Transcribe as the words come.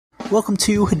Welcome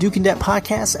to Hadouken Debt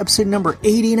Podcast, episode number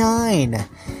 89.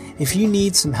 If you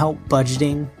need some help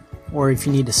budgeting, or if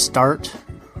you need to start,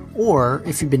 or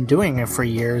if you've been doing it for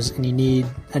years and you need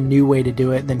a new way to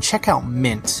do it, then check out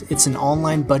Mint. It's an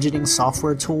online budgeting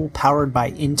software tool powered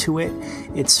by Intuit.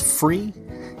 It's free,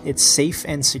 it's safe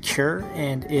and secure,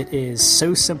 and it is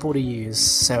so simple to use.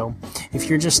 So if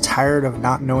you're just tired of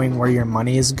not knowing where your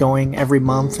money is going every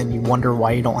month and you wonder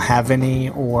why you don't have any,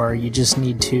 or you just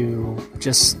need to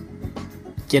just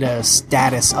get a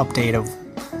status update of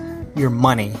your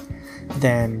money,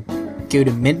 then go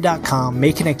to mint.com,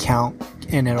 make an account,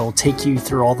 and it'll take you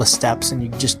through all the steps and you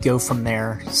just go from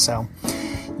there. So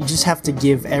you just have to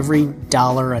give every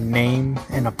dollar a name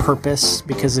and a purpose,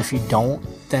 because if you don't,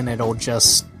 then it'll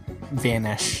just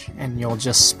vanish and you'll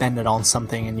just spend it on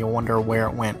something and you'll wonder where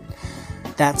it went.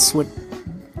 That's what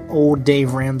old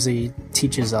Dave Ramsey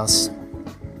teaches us.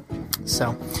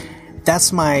 So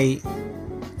that's my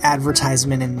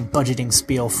advertisement and budgeting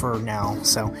spiel for now.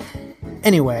 So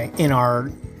anyway, in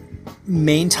our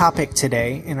main topic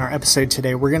today, in our episode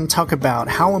today, we're going to talk about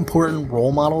how important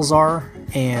role models are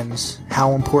and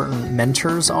how important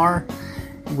mentors are.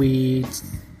 We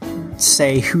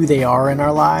say who they are in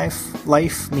our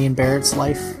life, me and Barrett's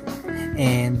life,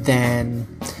 and then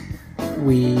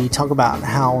we talk about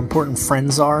how important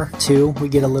friends are too. We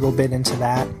get a little bit into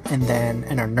that, and then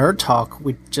in our nerd talk,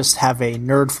 we just have a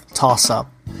nerdful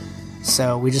toss-up.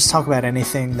 So we just talk about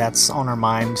anything that's on our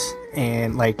mind,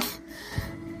 and like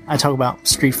I talk about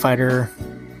Street Fighter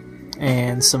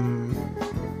and some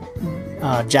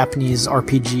Japanese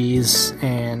RPGs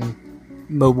and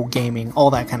mobile gaming, all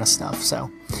that kind of stuff.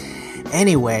 So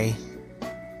anyway,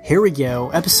 here we go.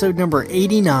 Episode number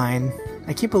 89.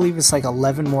 I can't believe it's like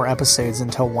 11 more episodes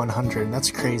until 100.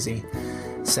 That's crazy.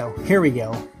 So here we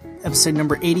go. Episode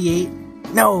number 88.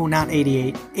 No, not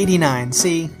 88. 89.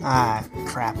 See?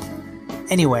 Crap.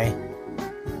 Anyway,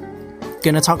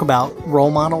 gonna talk about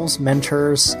role models,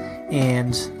 mentors,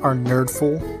 and our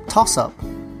nerdful toss-up.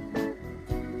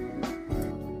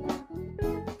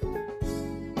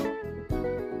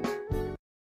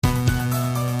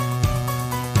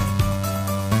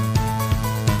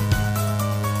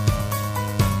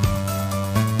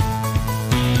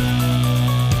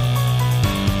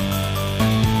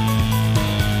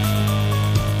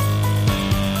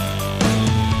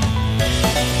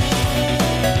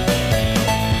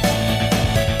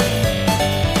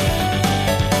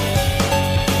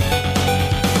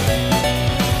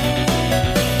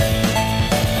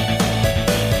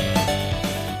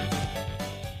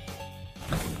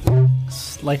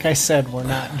 Like I said, we're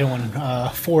not doing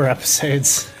 4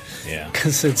 episodes. Yeah.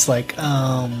 Because it's like,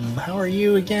 how are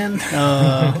you again?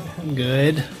 I'm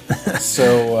good.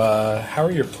 So, how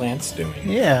are your plants doing?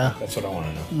 Yeah. That's what I want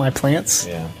to know. My plants?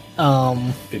 Yeah.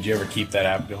 Did you ever keep that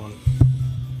app going?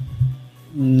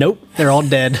 Nope. They're all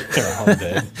dead. They're all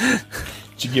dead.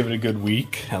 Did you give it a good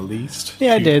week, at least?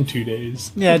 Yeah, I did. 2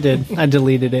 days? Yeah, I did. I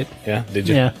deleted it. Yeah? Did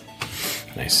you? Yeah.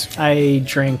 Nice. I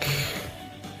drink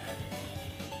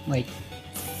like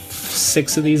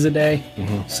 6 of these a day,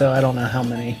 so I don't know how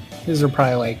many. These are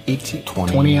probably like 18,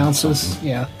 20 ounces. Something.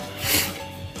 Yeah.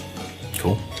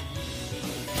 Cool.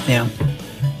 Yeah.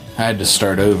 I had to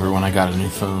start over when I got a new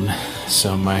phone,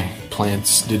 so my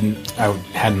plants I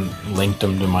hadn't linked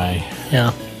them to my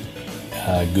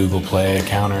Google Play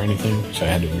account or anything, so I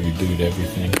had to reboot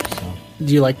everything. So.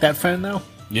 Do you like that phone though?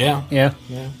 Yeah. Yeah.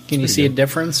 Yeah. Can you see a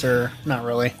difference or not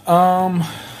really?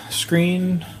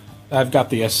 Screen. I've got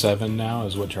the S7 now,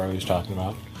 is what Charlie was talking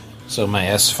about. So my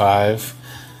S5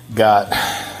 got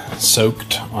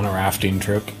soaked on a rafting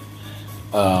trip.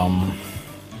 And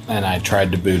I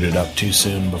tried to boot it up too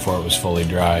soon before it was fully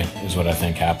dry, is what I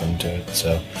think happened to it.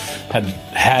 So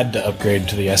had to upgrade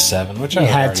to the S7, which I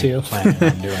was already planning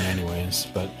on doing anyways.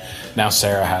 But now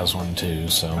Sarah has one too,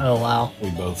 so oh wow, we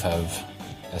both have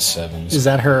S7s. Is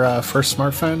that her first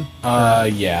smartphone?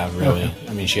 Yeah, really. Okay.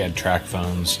 I mean, she had track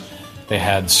phones. They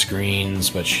had screens,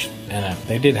 but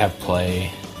they did have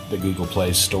Play, the Google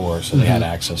Play store, so they had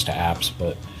access to apps,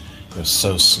 but it was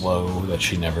so slow that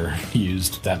she never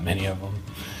used that many of them.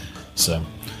 So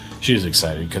she was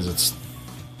excited because it's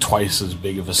twice as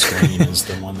big of a screen as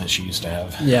the one that she used to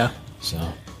have. Yeah.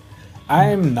 So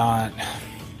I'm not...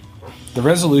 The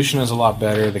resolution is a lot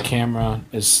better. The camera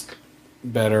is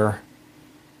better.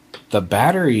 The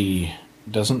battery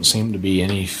doesn't seem to be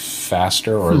any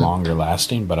faster or longer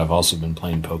lasting, but I've also been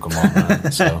playing Pokemon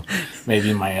Run, so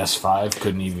maybe my S5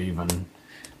 couldn't even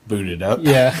boot it up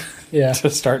to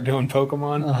start doing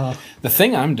Pokemon. The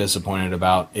thing I'm disappointed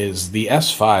about is the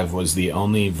S5 was the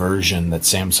only version that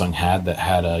Samsung had that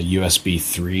had a USB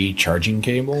 3 charging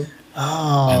cable.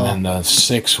 Oh. And then the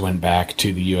 6 went back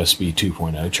to the USB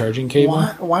 2.0 charging cable.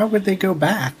 Why would they go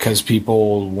back? Because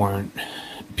people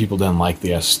didn't like the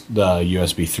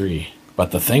USB 3.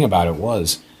 But the thing about it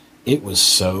was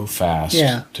so fast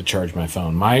to charge my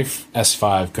phone. My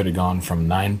S5 could have gone from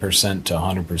 9% to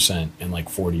 100% in like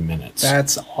 40 minutes.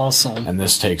 That's awesome. And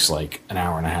this takes like an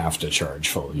hour and a half to charge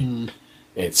fully.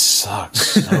 It sucks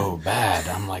so bad.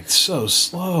 I'm like, so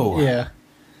slow. Yeah.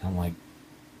 I'm like,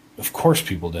 of course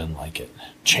people didn't like it.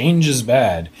 Change is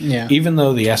bad. Yeah. Even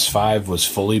though the S5 was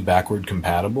fully backward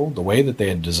compatible, the way that they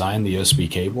had designed the USB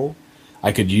cable,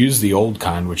 I could use the old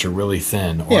kind, which are really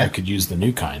thin, or I could use the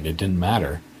new kind. It didn't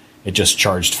matter. It just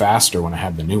charged faster when I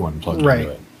had the new one plugged into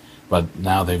it. But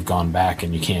now they've gone back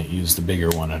and you can't use the bigger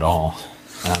one at all.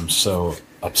 And I'm so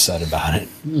upset about it.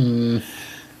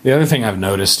 The other thing I've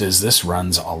noticed is this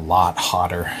runs a lot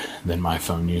hotter than my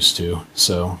phone used to.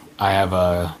 So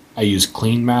I use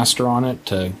Clean Master on it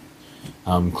to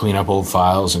clean up old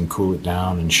files and cool it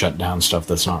down and shut down stuff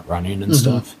that's not running and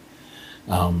stuff.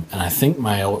 And I think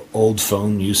my old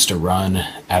phone used to run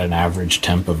at an average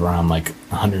temp of around like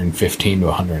 115 to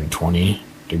 120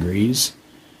 degrees.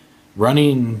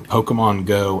 Running Pokemon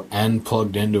Go and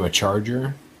plugged into a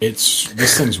charger, this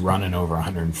thing's running over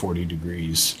 140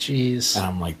 degrees. Jeez. And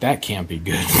I'm like, that can't be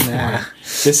good. Nah.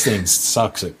 This thing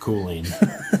sucks at cooling.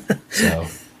 So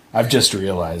I've just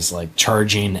realized like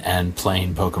charging and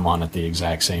playing Pokemon at the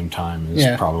exact same time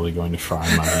is probably going to fry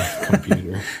my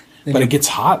computer. But it gets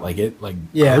hot. Like it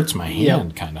hurts my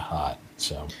hand kind of hot.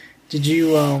 So did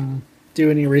you do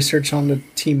any research on the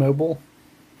T-Mobile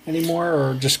anymore,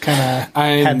 or just kind of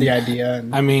had the idea?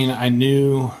 I mean, I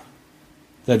knew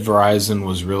that Verizon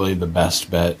was really the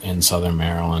best bet in Southern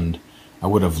Maryland. I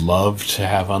would have loved to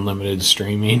have unlimited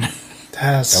streaming.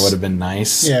 That would have been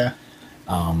nice. Yeah.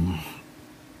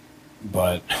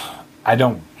 But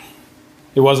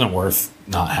it wasn't worth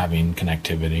not having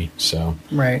connectivity. So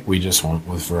we just went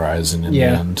with Verizon in the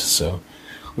end. So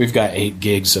we've got 8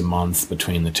 gigs a month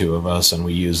between the two of us, and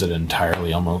we use it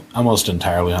almost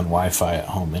entirely on Wi-Fi at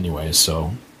home anyway.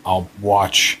 So I'll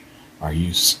watch our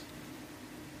usage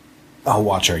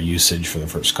for the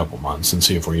first couple months and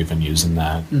see if we're even using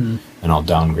that. And I'll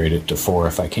downgrade it to 4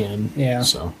 if I can. Yeah.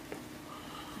 So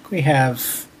we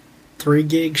have 3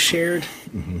 gigs shared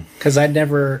because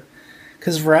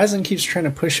because Verizon keeps trying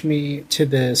to push me to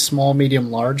the small,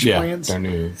 medium, large plans. Their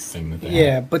new thing that they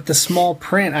have. But the small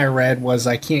print I read was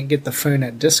I can't get the phone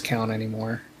at discount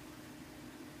anymore.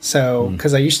 So,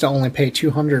 because I used to only pay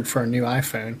 $200 for a new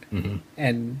iPhone,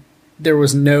 and there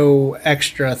was no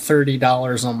extra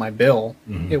 $30 on my bill.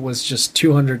 It was just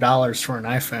 $200 for an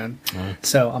iPhone.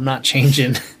 So I'm not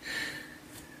changing.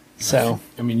 So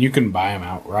I mean, you can buy them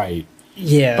outright.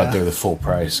 Yeah, but they're the full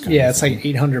price. It's like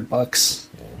 $800.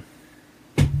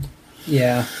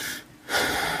 Yeah,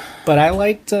 but I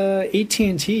liked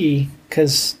AT&T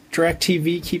because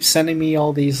DirecTV keeps sending me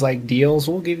all these like deals.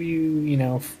 We'll give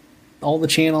you, all the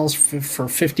channels for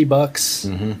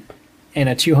 $50 and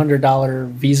a $200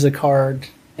 Visa card,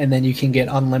 and then you can get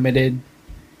unlimited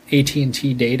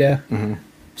AT&T data.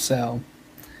 So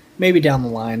maybe down the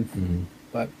line,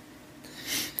 but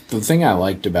the thing I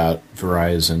liked about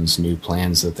Verizon's new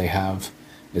plans that they have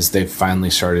is they've finally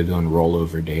started doing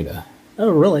rollover data. Oh,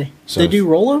 really? So they do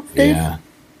rollover data? Yeah.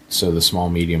 So the small,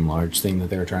 medium, large thing that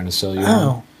they were trying to sell you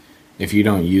on, if you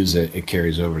don't use it, it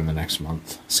carries over to the next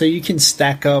month. So you can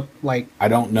stack up like... I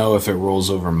don't know if it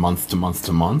rolls over month to month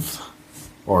to month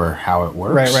or how it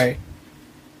works. Right.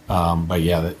 But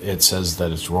yeah, it says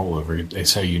that it's rollover. They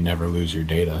say you never lose your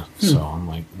data. So I'm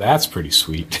like, that's pretty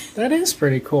sweet. That is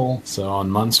pretty cool. So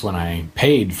on months when I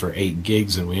paid for 8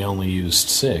 gigs and we only used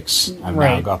 6, I've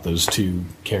now got those 2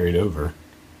 carried over.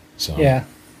 So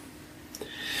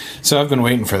So I've been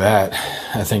waiting for that.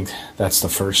 I think that's the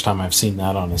first time I've seen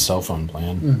that on a cell phone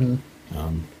plan.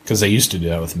 Because they used to do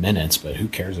that with minutes, but who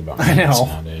cares about minutes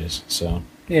nowadays? So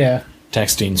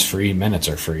texting's free, minutes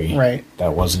are free. Right.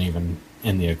 That wasn't even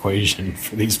in the equation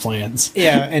for these plans.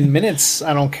 And minutes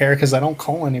I don't care because I don't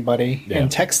call anybody. And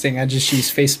texting I just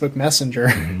use Facebook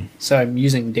Messenger. So I'm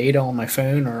using data on my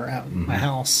phone or at my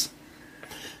house.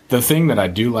 The thing that I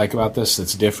do like about this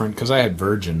that's different, because I had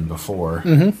Virgin before,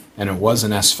 and it was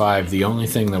an S5. The only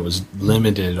thing that was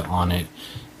limited on it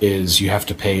is you have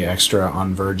to pay extra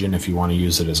on Virgin if you want to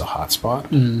use it as a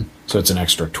hotspot. So it's an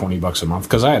extra $20 a month,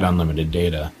 because I had unlimited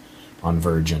data on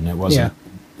Virgin. It wasn't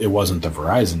the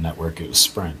Verizon network, it was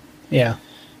Sprint.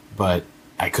 But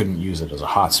I couldn't use it as a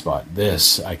hotspot.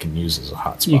 This I can use as a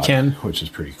hotspot. You can? Which is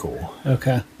pretty cool.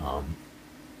 Okay.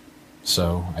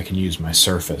 So I can use my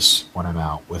Surface when I'm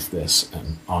out with this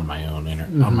and on my own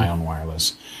on my own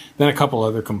wireless. Then a couple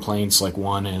other complaints, like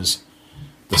one is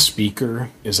the speaker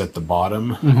is at the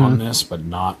bottom on this, but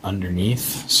not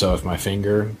underneath. So if my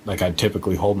finger, like I'd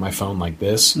typically hold my phone like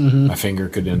this, my finger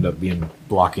could end up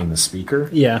blocking the speaker.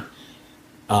 Yeah.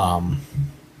 Now,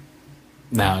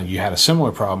 you had a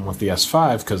similar problem with the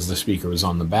S5 because the speaker was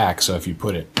on the back. So if you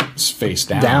put it face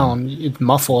down, it's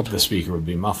muffled. The speaker would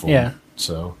be muffled. Yeah.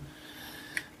 So,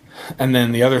 and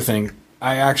then the other thing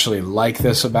I actually like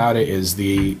this about it is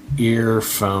the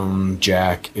earphone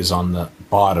jack is on the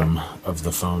bottom of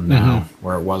the phone now,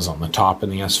 where it was on the top in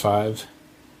the S5.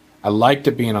 I liked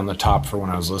it being on the top for when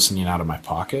I was listening out of my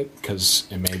pocket because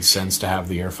it made sense to have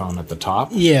the earphone at the top.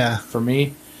 Yeah. For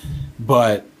me,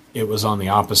 but it was on the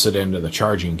opposite end of the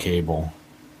charging cable,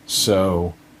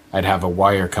 so I'd have a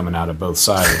wire coming out of both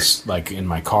sides, like in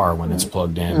my car when it's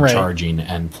plugged in, charging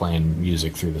and playing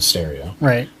music through the stereo.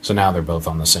 Right. So now they're both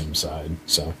on the same side.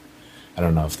 So I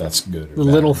don't know if that's good or the bad.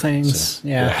 Little things, So,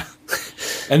 yeah.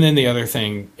 And then the other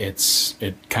thing,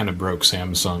 it kind of broke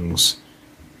Samsung's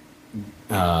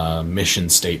mission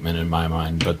statement in my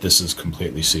mind, but this is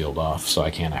completely sealed off, so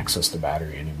I can't access the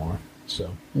battery anymore.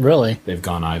 So Really? they've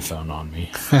gone iPhone on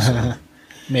me. So.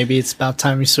 Maybe it's about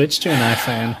time you switch to an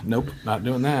iPhone. Nope, not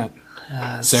doing that.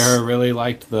 Sarah really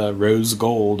liked the rose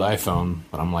gold iPhone,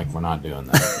 but I'm like, we're not doing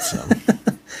that. So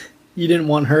You didn't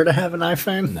want her to have an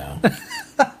iPhone? no,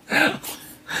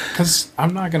 because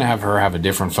I'm not going to have her have a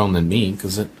different phone than me,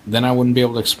 because then I wouldn't be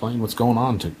able to explain what's going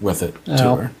on with it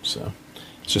to her. So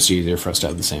it's just easier for us to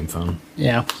have the same phone.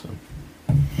 Yeah. So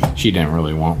she didn't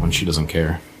really want one. She doesn't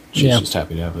care. She's just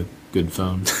happy to have a good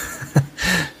phone.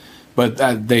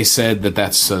 But they said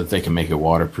that's so that they can make it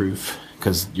waterproof,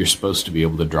 because you're supposed to be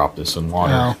able to drop this in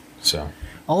water. Oh. So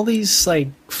all these like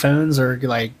phones are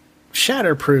like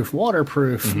shatterproof,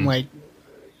 waterproof. I'm like,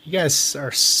 you guys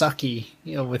are sucky,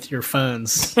 with your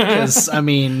phones. Because I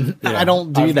mean, I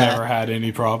don't do that. I've never had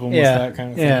any problem with that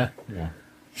kind of thing. Yeah.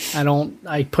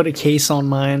 I put a case on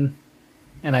mine,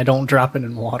 and I don't drop it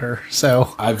in water.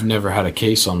 So I've never had a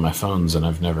case on my phones, and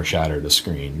I've never shattered a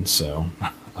screen. So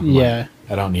I'm like,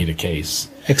 I don't need a case.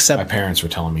 Except my parents were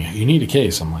telling me, you need a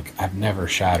case. I'm like, I've never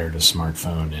shattered a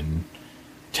smartphone in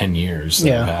 10 years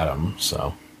that I've had them.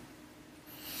 So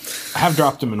I have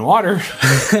dropped them in water.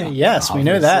 Yes, we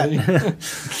know that.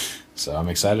 So I'm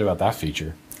excited about that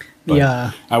feature.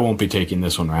 But I won't be taking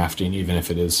this one rafting, even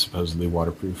if it is supposedly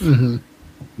waterproof.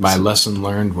 My lesson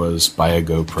learned was buy a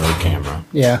GoPro camera.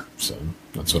 Yeah. So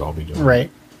that's what I'll be doing. Right.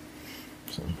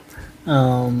 So.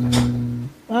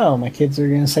 Oh, my kids are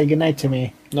going to say goodnight to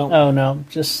me. No. Oh, no,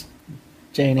 just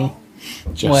Janie.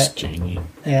 Just Janie.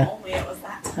 Yeah. Only it was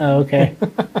that time. Oh, okay.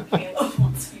 Caleb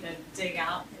wants me to dig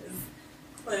out his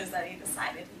clothes that he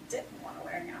decided he didn't want to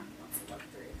wear now. He wants to look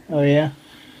through them. Oh, yeah?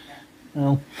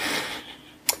 Oh.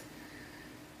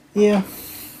 Yeah.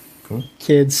 Cool.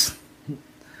 Kids.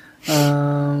 So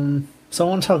I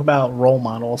want to talk about role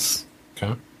models.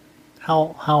 Okay.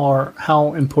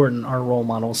 How important are role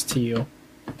models to you?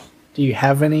 Do you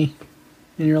have any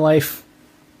in your life?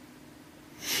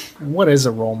 And what is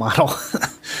a role model?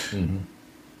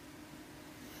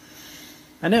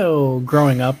 I know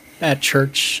growing up at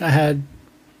church, I had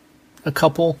a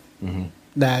couple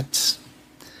that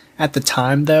at the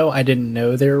time, though, I didn't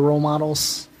know they were role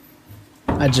models.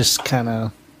 I just kind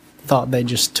of thought they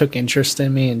just took interest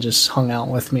in me and just hung out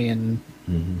with me and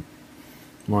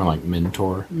more like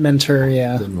mentor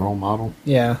than role model.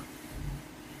 Yeah.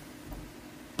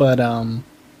 But I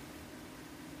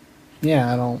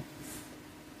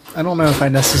don't know if I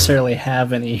necessarily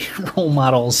have any role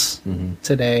models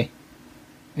today.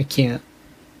 I can't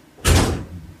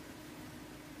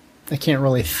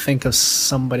really think of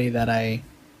somebody that I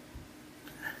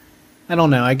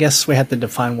don't know. I guess we have to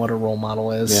define what a role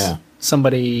model is. Yeah.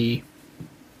 Somebody.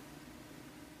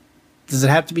 Does it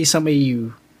have to be somebody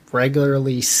you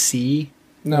regularly see?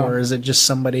 No. Or is it just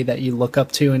somebody that you look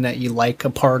up to and that you like a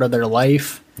part of their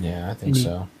life? Yeah, I think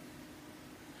so.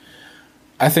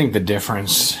 I think the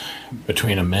difference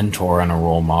between a mentor and a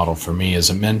role model for me is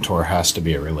a mentor has to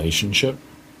be a relationship.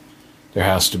 There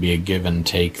has to be a give and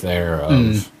take there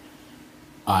of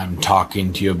I'm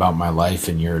talking to you about my life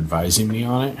and you're advising me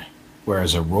on it.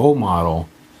 Whereas a role model,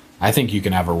 I think you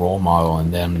can have a role model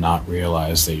and them not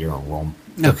realize that they're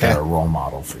a role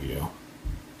model for you.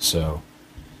 So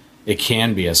it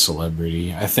can be a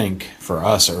celebrity. I think for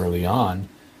us early on,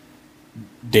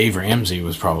 Dave Ramsey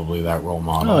was probably that role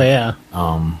model. Oh, yeah.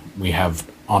 We have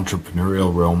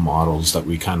entrepreneurial role models that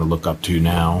we kind of look up to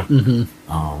now.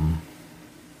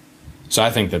 So I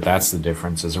think that's the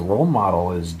difference. As a role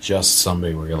model is just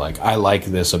somebody where you're like, I like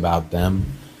this about them,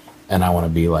 and I want to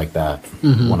be like that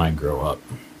when I grow up,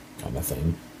 kind of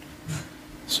thing.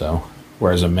 So,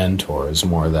 whereas a mentor is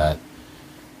more that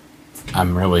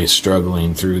I'm really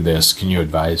struggling through this. Can you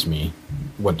advise me?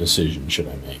 What decision should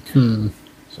I make?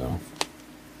 So,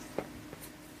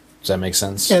 does that make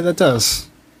sense? Yeah, that does.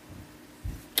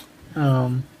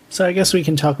 So I guess we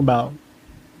can talk about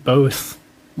both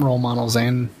role models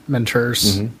and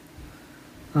mentors.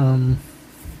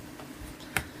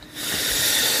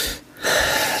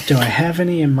 Do I have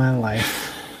any in my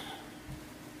life?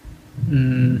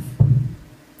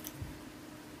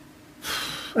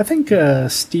 I think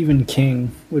Stephen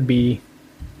King would be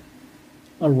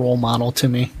a role model to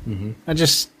me.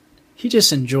 He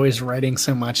just enjoys writing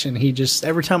so much, and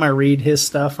every time I read his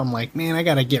stuff, I'm like, man, I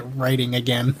gotta get writing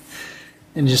again.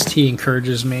 And he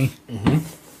encourages me.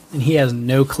 And he has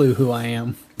no clue who I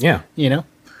am. Yeah. You know?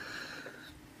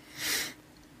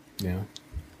 Yeah.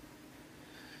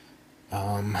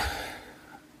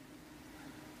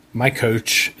 My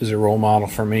coach is a role model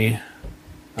for me.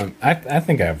 I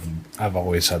think I've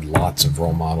always had lots of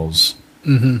role models,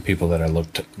 people that I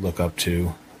look up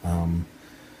to.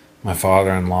 My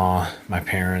father-in-law, my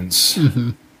parents,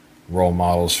 role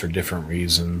models for different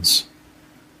reasons.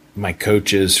 My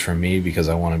coach is for me because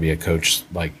I want to be a coach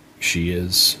like she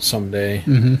is someday,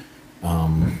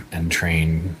 and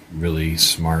train really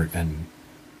smart and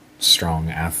strong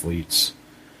athletes.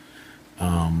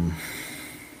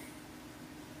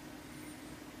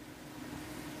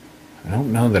 I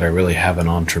don't know that I really have an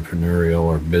entrepreneurial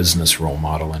or business role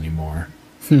model anymore.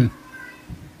 And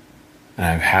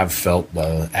I have felt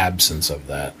the absence of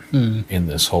that in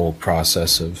this whole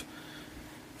process of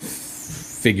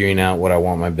figuring out what I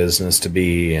want my business to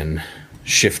be and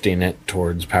shifting it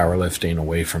towards powerlifting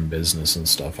away from business and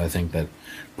stuff. I think that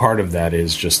part of that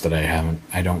is just that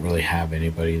I don't really have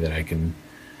anybody that I can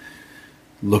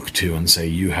look to and say,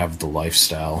 you have the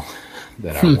lifestyle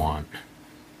that I want.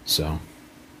 So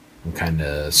I'm kind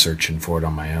of searching for it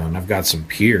on my own. I've got some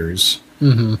peers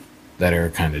that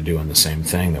are kind of doing the same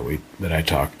thing that I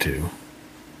talk to,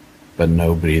 but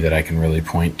nobody that I can really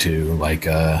point to, like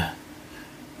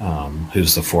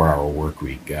who's the 4-hour work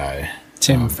week guy,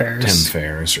 Tim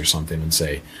Ferriss or something, and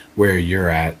say, where you're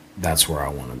at, that's where I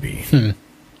want to be.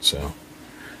 So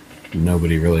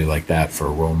nobody really like that for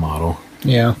a role model.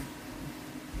 Yeah.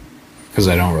 Because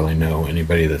I don't really know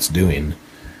anybody that's doing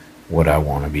what I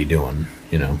want to be doing,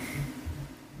 you know.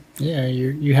 Yeah,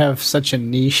 you have such a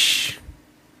niche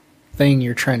thing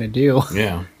you're trying to do.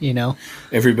 Yeah. You know?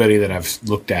 Everybody that I've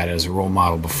looked at as a role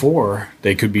model before,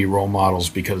 they could be role models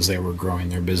because they were growing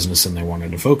their business and they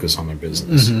wanted to focus on their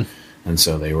business. And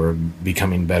so they were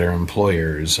becoming better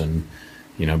employers and,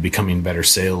 you know, becoming better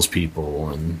salespeople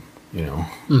and, you know,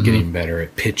 getting better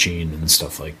at pitching and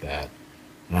stuff like that.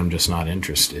 And I'm just not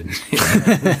interested in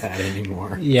that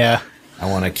anymore. Yeah. I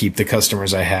want to keep the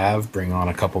customers I have, bring on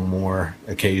a couple more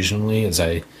occasionally as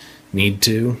I need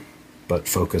to, but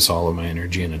focus all of my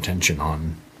energy and attention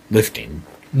on lifting,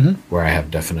 where I have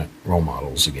definite role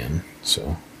models again.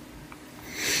 So,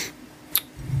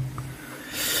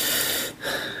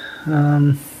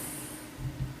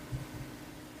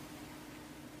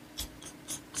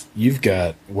 you've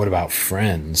got what about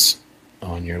friends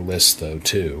on your list though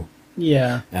too?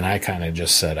 Yeah. And I kind of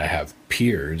just said I have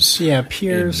peers. Yeah,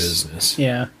 peers in business.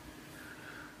 Yeah.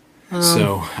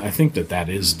 So I think that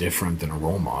is different than a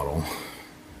role model.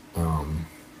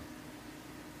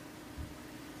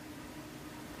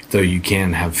 Though you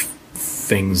can have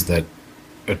things that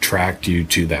attract you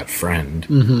to that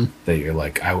friend that you're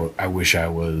like, I wish I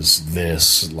was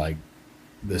this, like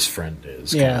this friend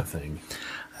is, kind of thing.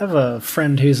 I have a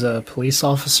friend who's a police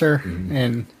officer,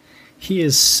 and he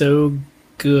is so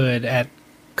good at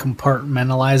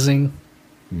compartmentalizing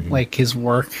like his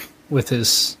work with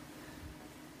his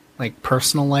like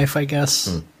personal life, I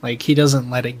guess. Like he doesn't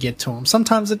let it get to him.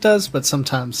 Sometimes it does, but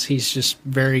sometimes he's just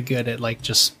very good at like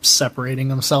just separating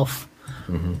himself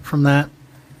from that.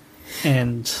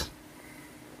 And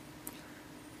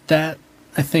that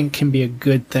I think can be a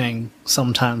good thing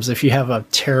sometimes if you have a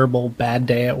terrible bad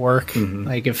day at work.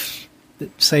 Like if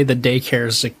say the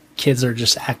daycares, the kids are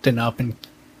just acting up and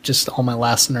just on my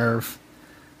last nerve.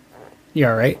 You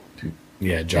all right?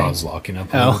 Yeah, jaw's locking up.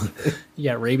 Oh, you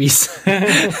got rabies.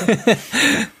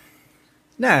 I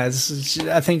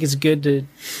think it's good to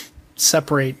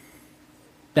separate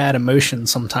bad emotion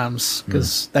sometimes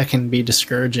because that can be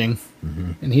discouraging.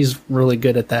 And he's really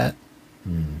good at that. I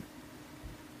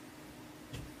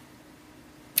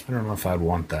don't know if I'd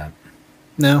want that.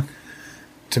 No.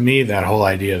 To me, that whole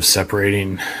idea of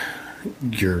separating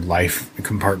your life,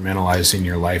 compartmentalizing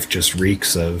your life, just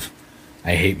reeks of,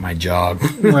 I hate my job.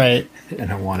 Right.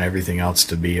 And I want everything else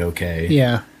to be okay.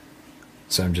 Yeah.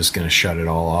 So I'm just going to shut it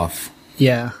all off.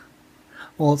 Yeah.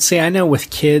 Well, see, I know with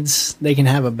kids, they can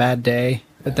have a bad day,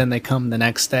 but then they come the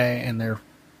next day and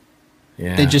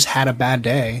they just had a bad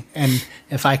day. And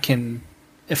if I can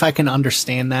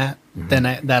understand that,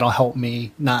 then that'll help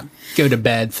me not go to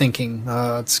bed thinking,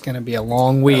 oh, it's going to be a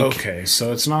long week. Okay,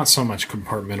 so it's not so much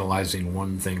compartmentalizing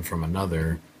one thing from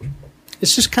another.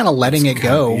 It's just kind of letting it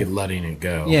go. Letting it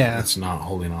go. Yeah. It's not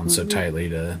holding on so tightly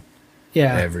to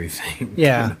everything.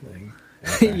 Yeah. Kind of thing.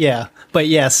 Okay. Yeah. But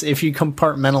yes, if you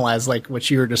compartmentalize like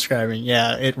what you were describing,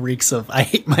 it reeks of, I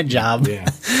hate my job. Yeah.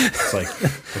 It's like,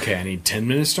 okay, I need 10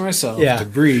 minutes to myself to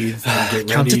breathe and get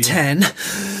Count ready. to 10.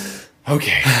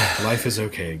 Okay, life is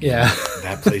okay again. Yeah.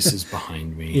 That place is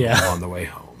behind me. Yeah. I'm on the way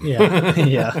home. Yeah.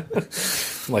 Yeah.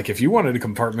 Like, if you wanted to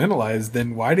compartmentalize,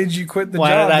 then why did you quit the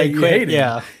Why job did I that you quit? hated?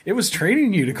 Yeah. It was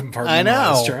training you to compartmentalize, I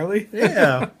know. Charlie.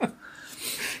 Yeah.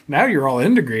 Now you're all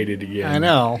integrated again. I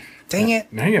know. Dang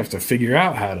it. Now you have to figure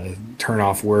out how to turn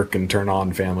off work and turn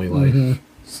on family life.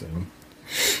 So,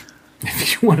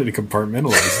 if you wanted to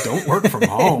compartmentalize, don't work from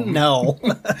home. No.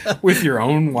 With your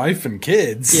own wife and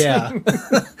kids. Yeah.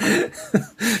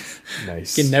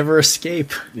 Nice. You can never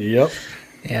escape. Yep.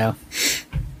 Yeah.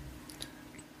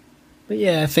 But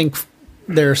yeah, I think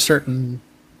there are certain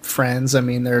friends. I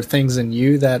mean, there are things in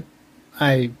you that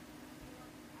I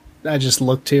just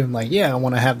look to and like, yeah, I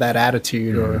want to have that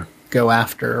attitude or go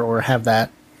after or have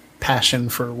that passion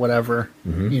for whatever,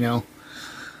 you know?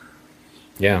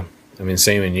 Yeah. I mean,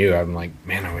 same in you. I'm like,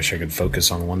 man, I wish I could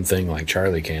focus on one thing like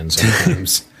Charlie can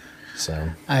sometimes.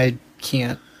 So I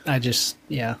can't. I just,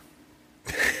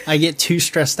 I get too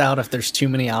stressed out if there's too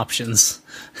many options.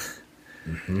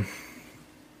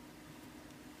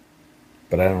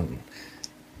 But I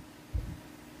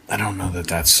don't know that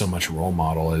that's so much role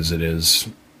model as it is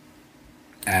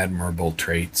admirable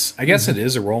traits. I guess it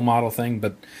is a role model thing,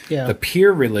 but the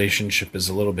peer relationship is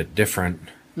a little bit different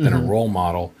than a role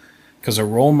model. Because a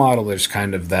role model, there's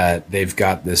kind of that they've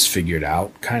got this figured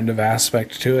out kind of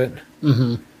aspect to it.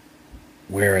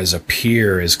 Whereas a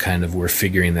peer is kind of, we're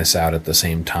figuring this out at the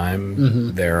same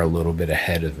time. They're a little bit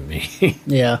ahead of me.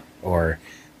 Yeah. Or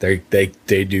they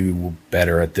do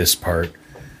better at this part.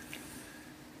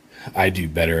 I do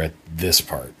better at this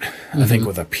part. I think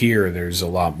with a peer, there's a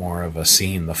lot more of a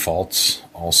seeing the faults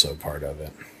also part of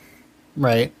it.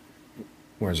 Right.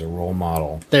 Whereas a role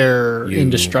model, they're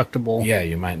indestructible. Yeah,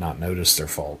 you might not notice their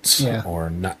faults, or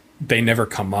not. They never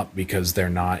come up because they're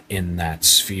not in that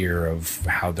sphere of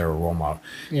how they're a role model.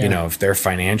 Yeah. You know, if they're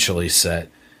financially set,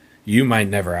 you might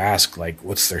never ask like,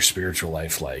 "What's their spiritual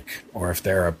life like?" Or if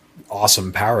they're a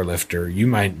awesome power lifter, you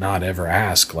might not ever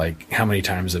ask like, "How many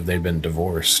times have they been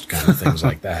divorced?" Kind of things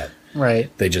like that. Right.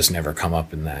 They just never come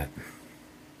up in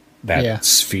that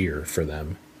sphere for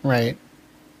them. Right.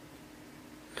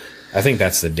 I think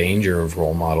that's the danger of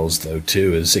role models, though,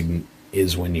 too,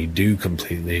 is when you do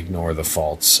completely ignore the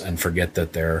faults and forget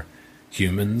that they're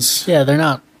humans. Yeah, they're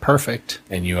not perfect.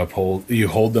 And you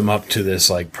hold them up to this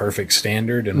like perfect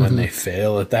standard, and when they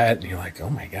fail at that, you're like, oh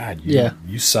my God,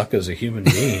 you suck as a human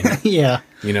being. Yeah.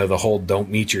 You know, the whole don't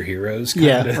meet your heroes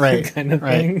kind of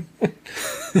thing.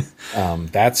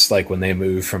 That's like when they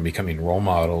move from becoming role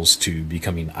models to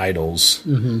becoming idols,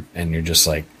 and you're just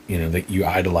like, you know, that you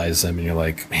idolize them and you're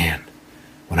like, man,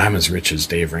 when I'm as rich as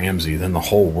Dave Ramsey, then the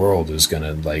whole world is going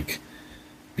to like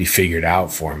be figured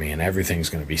out for me and everything's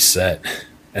going to be set.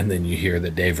 And then you hear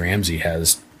that Dave Ramsey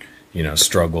has, you know,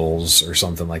 struggles or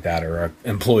something like that, or an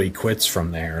employee quits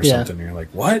from there or something. And you're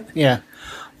like, what? Yeah.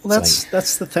 Well,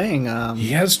 that's the thing. He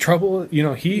has trouble, you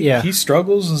know, he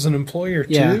struggles as an employer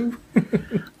too.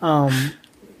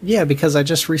 Yeah, because I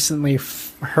just recently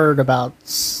heard about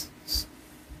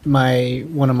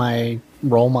one of my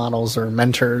role models or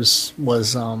mentors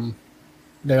was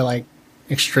they're like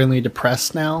extremely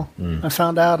depressed now. I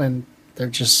found out, and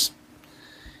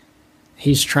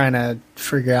he's trying to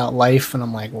figure out life, and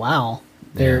I'm like, wow,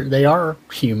 they are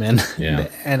human. Yeah.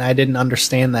 And I didn't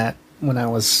understand that when I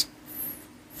was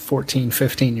 14,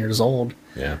 15 years old.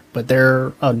 Yeah. But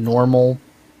they're a normal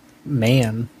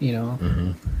man, you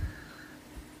know.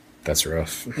 That's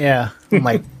rough. Yeah. I'm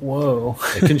like, whoa.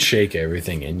 It can shake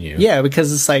everything in you. Yeah,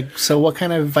 because it's like, so what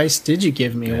kind of advice did you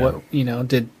give me? Yeah. What, you know,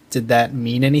 did that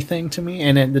mean anything to me?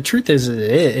 And the truth is,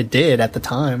 it did at the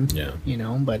time. Yeah. You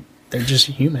know, but they're just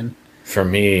human. For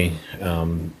me,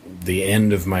 the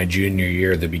end of my junior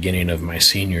year, the beginning of my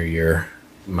senior year,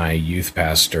 my youth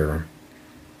pastor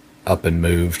up and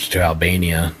moved to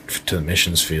Albania, to the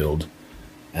missions field.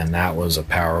 And that was a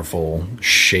powerful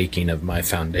shaking of my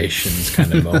foundations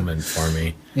kind of moment for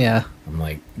me. Yeah. I'm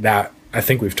like, that. I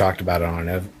think we've talked about it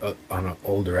on an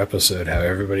older episode, how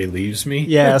everybody leaves me.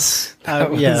 Yes.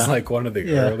 That was like one of the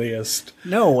earliest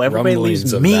No, everybody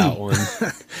leaves of me. that one.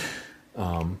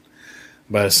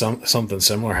 But something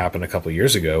similar happened a couple of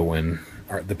years ago when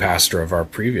the pastor of our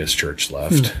previous church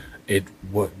left. It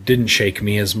didn't shake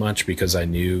me as much because I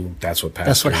knew that's what pastors.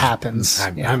 That's what happens.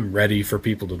 I'm ready for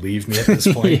people to leave me at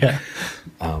this point. Yeah.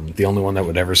 The only one that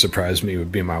would ever surprise me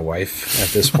would be my wife at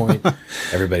this point.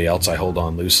 Everybody else I hold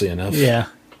on loosely enough. Yeah.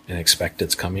 And expect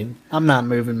it's coming. I'm not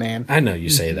moving, man. I know you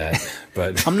say that,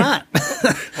 but I'm not.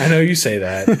 I know you say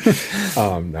that.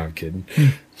 No, I'm kidding.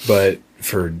 But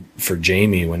for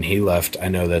Jamie, when he left, I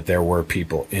know that there were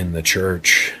people in the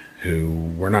church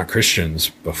who were not Christians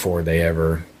before they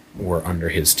ever were under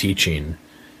his teaching.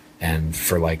 And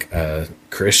for like a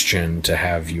Christian to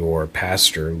have your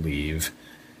pastor leave,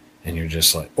 and you're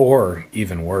just like, or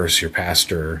even worse, your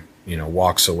pastor,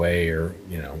 walks away or,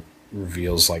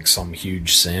 reveals like some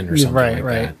huge sin or something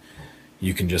that,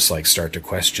 you can just like start to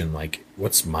question like,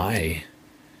 what's my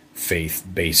faith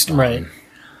based on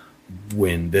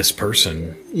when this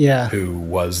person who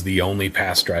was the only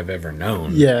pastor I've ever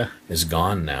known is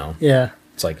gone now. Yeah.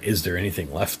 It's like, is there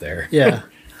anything left there? Yeah.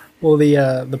 Well,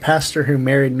 the pastor who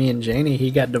married me and Janie,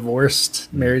 he got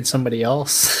divorced, married somebody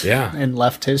else. Yeah. And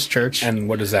left his church. And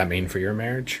what does that mean for your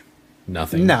marriage?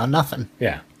 Nothing. No, nothing.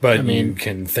 Yeah. But you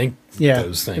can think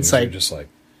those things. It's like, you're just like,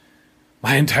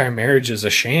 my entire marriage is a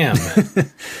sham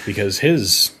because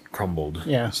his crumbled.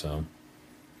 Yeah. So,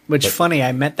 funny,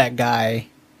 I met that guy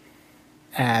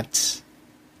at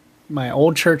my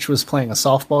old church was playing a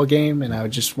softball game, and I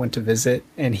just went to visit,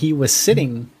 and he was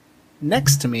sitting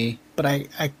next to me, but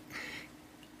I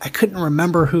couldn't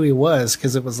remember who he was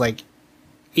because it was like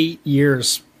 8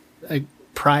 years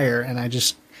prior,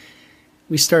 and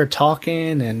we started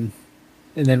talking, and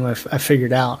then I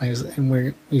figured out,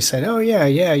 we said, "Oh yeah,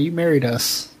 you married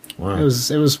us." Wow. It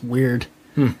was weird,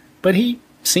 but he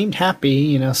seemed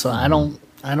happy, So I don't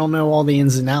know all the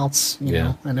ins and outs, you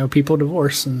know. I know people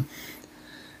divorce, and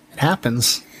it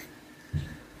happens.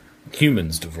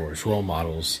 Humans divorce, role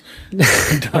models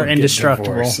are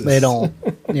indestructible. They don't.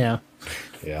 Yeah.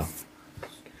 Yeah.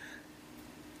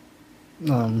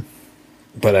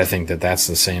 But I think that's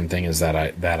the same thing as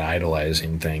that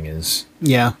idolizing thing is.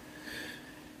 Yeah.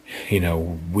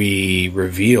 We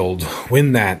revealed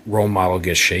when that role model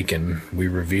gets shaken, we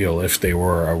reveal if they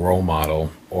were a role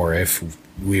model or if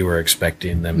we were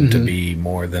expecting them to be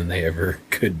more than they ever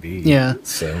could be. Yeah.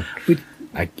 So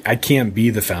I can't be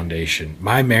the foundation.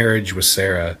 My marriage with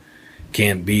Sarah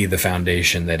can't be the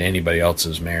foundation that anybody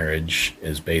else's marriage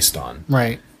is based on.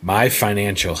 Right. My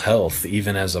financial health,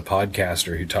 even as a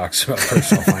podcaster who talks about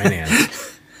personal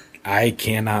finance, I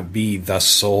cannot be the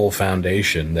sole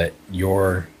foundation that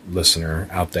your listener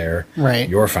out there,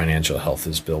 your financial health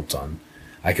is built on.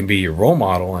 I can be your role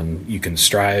model, and you can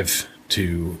strive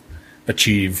to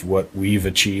achieve what we've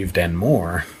achieved and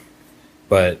more.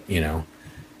 But,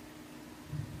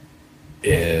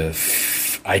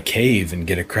 if I cave and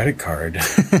get a credit card,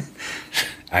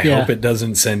 I hope it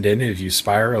doesn't send any of you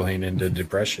spiraling into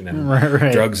depression and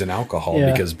drugs and alcohol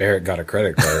because Barrett got a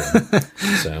credit card.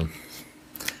 So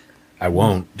I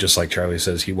won't, just like Charlie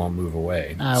says, he won't move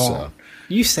away. I won't.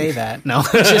 You say that. No,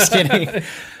 just kidding.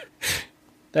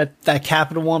 That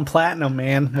Capital One Platinum,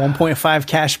 man, 1.5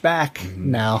 cash back.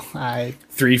 No,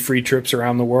 3 free trips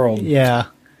around the world. Yeah.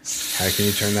 How can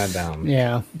you turn that down?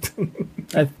 Yeah.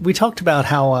 We talked about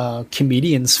how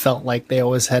comedians felt like they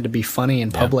always had to be funny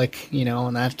in public,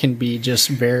 and that can be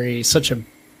just such a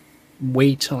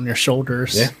weight on your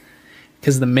shoulders. Yeah.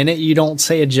 Because the minute you don't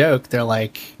say a joke, they're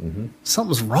like,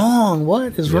 something's wrong.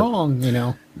 What is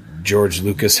wrong? George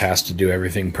Lucas has to do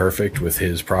everything perfect with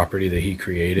his property that he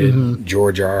created.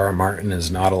 George R.R. Martin is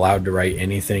not allowed to write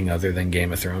anything other than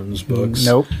Game of Thrones books.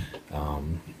 Nope.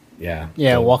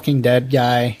 Yeah, Walking Dead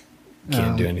guy.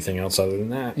 Can't do anything else other than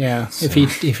that. Yeah. So.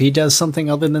 If he does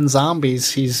something other than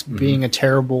zombies, he's being a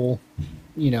terrible,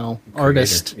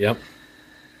 artist. Yep.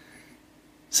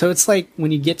 So it's like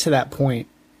when you get to that point,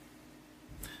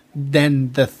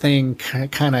 then the thing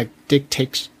kind of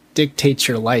dictates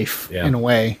your life in a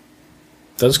way.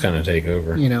 It does kind of take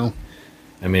over.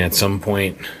 I mean, at some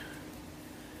point,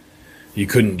 you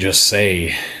couldn't just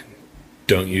say,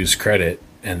 don't use credit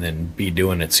and then be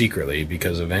doing it secretly,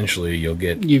 because eventually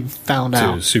you've found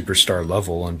out to superstar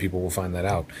level and people will find that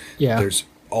out. Yeah. There's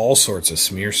all sorts of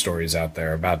smear stories out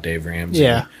there about Dave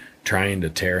Ramsey trying to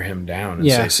tear him down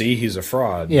and say, see, he's a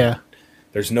fraud. Yeah.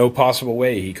 There's no possible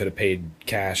way he could have paid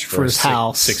cash for his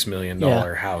house, $6 million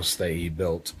house that he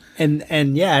built. And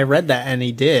I read that, and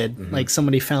he did. Like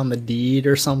somebody found the deed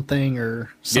or something.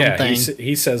 Yeah,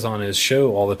 he says on his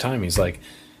show all the time, he's like,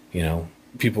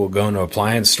 people go into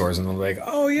appliance stores and they're like,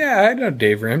 "Oh yeah, I know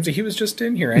Dave Ramsey. He was just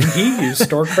in here, and he used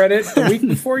store credit the week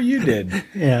before you did.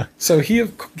 Yeah. So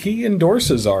he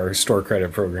endorses our store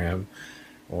credit program,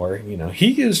 or he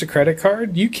used a credit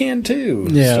card. You can too.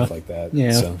 Yeah. Stuff like that.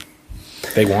 Yeah. So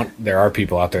there are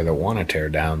people out there that want to tear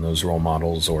down those role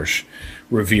models or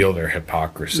reveal their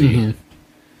hypocrisy. Mm-hmm.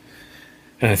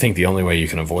 And I think the only way you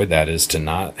can avoid that is to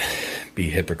not be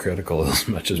hypocritical as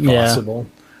much as possible.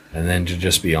 And then to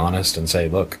just be honest and say,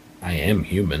 look, I am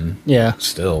human. Yeah.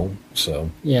 Still.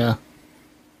 So. Yeah.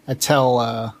 I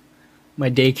tell my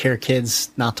daycare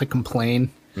kids not to complain.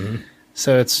 Mm-hmm.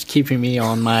 So it's keeping me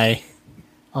on my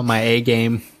A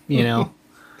game, Yeah.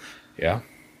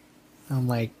 I'm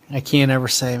like, I can't ever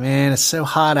say, man, it's so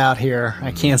hot out here.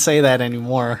 I can't say that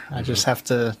anymore. I just have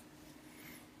to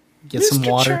get some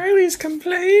water. Charlie's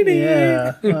complaining.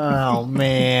 Yeah. Oh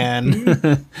man.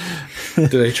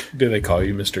 Do they call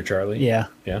you Mr. Charlie? Yeah.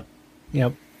 Yeah.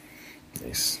 Yep.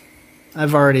 Nice.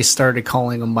 I've already started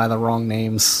calling them by the wrong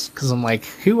names because I'm like,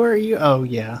 who are you? Oh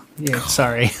yeah.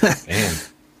 Sorry. Man.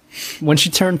 Once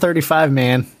you turn 35,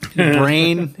 man, your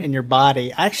brain and your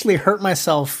body. I actually hurt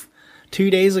myself 2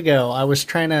 days ago. I was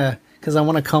trying to, because I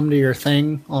want to come to your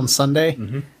thing on Sunday.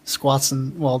 Mm-hmm. Squats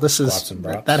and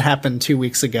brats. that happened 2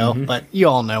 weeks ago, Mm-hmm. but you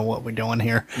all know what we're doing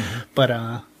here. Mm-hmm. But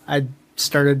I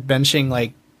started benching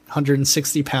like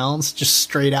 160 pounds just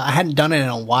straight out. I hadn't done it in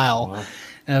a while. Wow.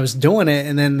 And I was doing it,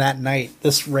 and then that night,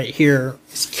 this right here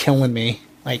is killing me.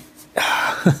 Like,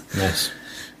 Nice.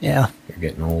 yeah. You're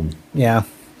getting old. Yeah.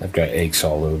 I've got aches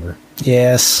all over.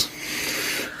 Yes.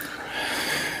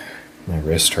 My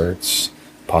wrist hurts.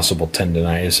 Possible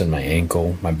tendonitis in my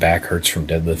ankle. My back hurts from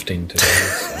deadlifting today.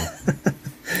 So.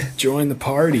 Join the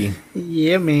party.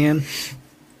 Yeah, man.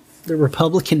 The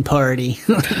Republican Party.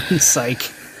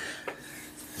 Psych.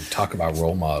 Talk about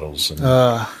role models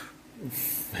and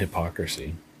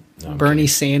hypocrisy. No, I'm Bernie kidding.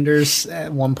 Sanders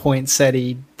at one point said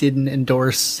he didn't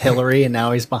endorse Hillary and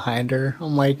now he's behind her.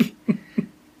 I'm like,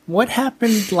 what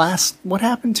happened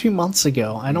 2 months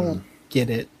ago? I don't get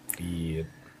it. Yeah.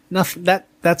 Nothing.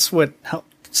 That's what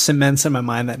cements in my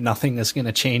mind that nothing is going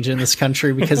to change in this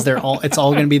country because it's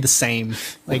all going to be the same.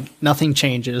 Like nothing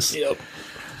changes. Yep.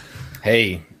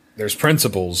 Hey, there's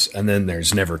principles, and then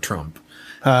there's never Trump.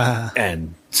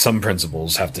 And some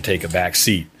principles have to take a back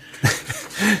seat.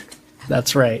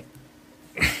 That's right.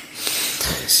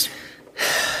 Nice.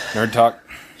 Nerd talk.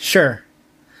 Sure.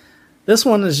 This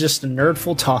one is just a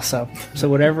nerdful toss-up. So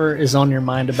whatever is on your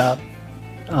mind about,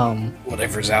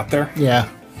 Whatever's out there. yeah.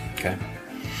 Okay.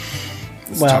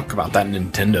 Let's Well- talk about that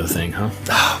Nintendo thing, huh?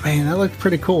 Oh man, that looked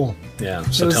pretty cool. Yeah.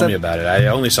 So It was tell me a- about it. I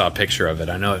only saw a picture of it.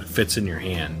 I know it fits in your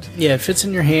hand. Yeah, it fits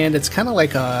in your hand. It's kind of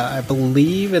like I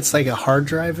believe it's like a hard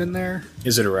drive in there.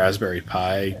 Is it a Raspberry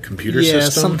Pi computer Yeah,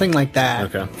 system? something like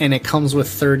that. Okay. And it comes with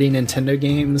 30 Nintendo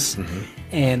games. Mm-hmm.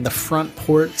 And the front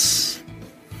ports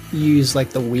use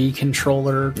like the Wii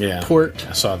controller port.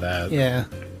 I saw that. Yeah.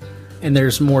 And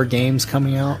there's more games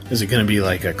coming out. Is it going to be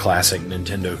like a classic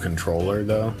Nintendo controller,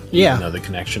 though? Yeah. Even though the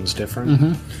connection's different?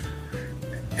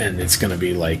 Mm-hmm. And it's going to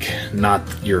be like not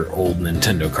your old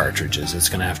Nintendo cartridges. It's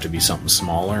going to have to be something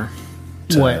smaller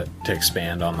to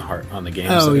expand on the games.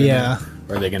 Oh, that are in yeah. there.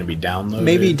 Or are they going to be downloaded?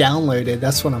 Maybe downloaded.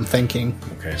 That's what I'm thinking.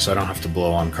 Okay, so I don't have to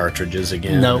blow on cartridges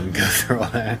again Nope. and go through all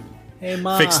that. Hey,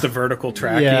 Ma. Fix the vertical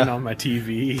tracking Yeah. on my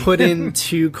TV. Put in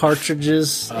 2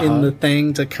 cartridges in the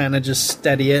thing to kind of just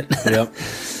steady it. Yep.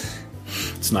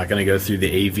 It's not going to go through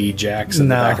the AV jacks in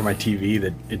the No. back of my TV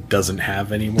that it doesn't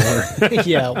have anymore.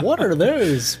 Yeah, what are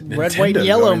those? Red, Nintendo white, and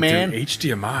yellow, going man. through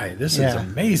HDMI. This Yeah. is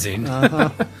amazing.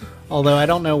 Although I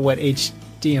don't know what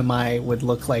HDMI would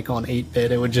look like on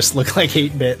 8-bit. It would just look like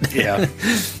 8-bit. Yeah.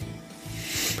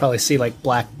 Probably see like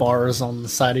black bars on the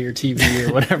side of your TV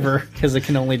or whatever because it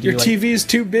can only do Your like... TV's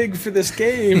too big for this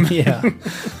game. Yeah.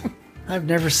 I've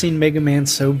never seen Mega Man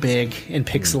so big and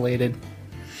pixelated.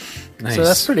 Nice. So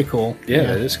that's pretty cool. Yeah,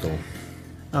 that is cool.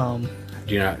 Um,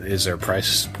 Do you know, is there a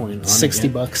price point on $60 it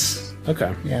yet? bucks.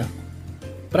 Okay. Yeah.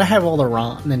 But I have all the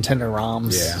Nintendo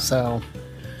ROMs. Yeah. So,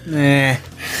 eh.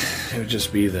 It would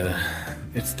just be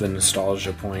it's the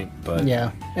nostalgia point, but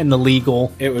Yeah. And the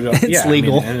legal. it would, It's yeah,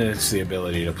 legal. I mean, and it's the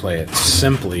ability to play it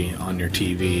simply on your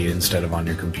TV instead of on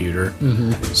your computer.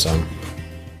 Mm-hmm. So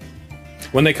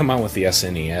when they come out with the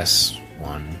SNES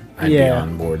one, I'd be Yeah.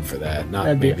 on board for that. Not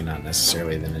not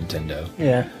necessarily the Nintendo.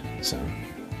 Yeah. So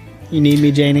You need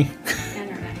me, Janie?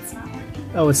 Internet's not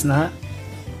working. Oh, it's not?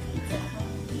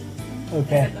 Is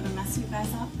Okay. it gonna mess you guys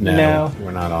up? No.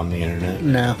 we're not on the internet.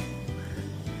 No.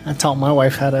 I taught my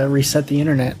wife how to reset the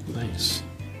internet. Nice.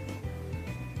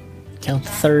 Count to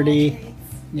 30.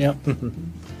 Yep.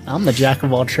 I'm the jack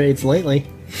of all trades lately.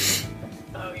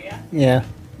 Yeah.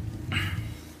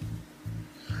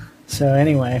 So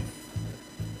anyway,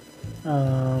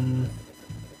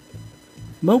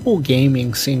 mobile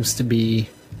gaming seems to be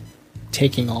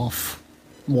taking off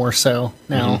more so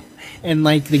now. And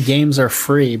like the games are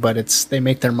free, but they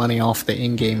make their money off the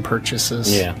in-game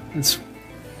purchases. Yeah. It's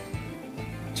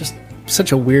just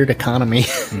such a weird economy.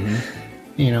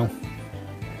 You know.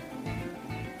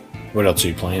 What else are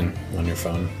you playing on your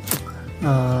phone?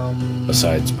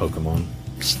 Besides Pokemon.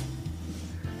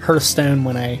 Hearthstone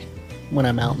when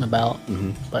I'm out and about.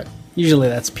 But usually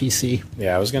that's PC.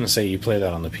 Yeah, I was gonna say you play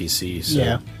that on the PC. So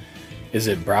Yeah. Is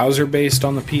it browser based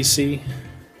on the PC?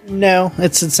 No,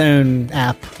 it's its own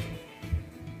app.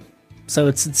 So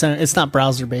it's not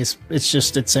browser based. It's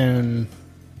just its own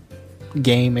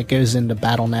game. It goes into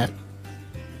Battle.net.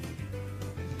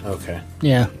 Okay.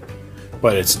 Yeah.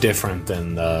 But it's different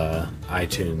than the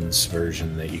iTunes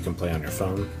version that you can play on your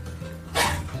phone.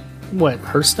 What,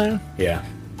 Hearthstone? Yeah.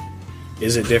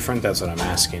 Is it different? That's what I'm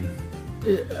asking.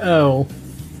 Oh.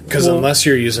 Because unless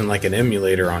you're using like an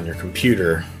emulator on your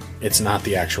computer, it's not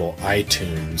the actual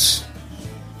iTunes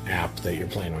app that you're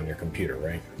playing on your computer,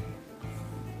 right?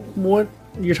 What?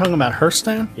 You're talking about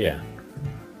Hearthstone? Yeah.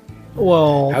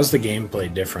 Well, How's the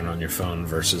gameplay different on your phone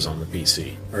versus on the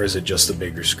PC? Or is it just a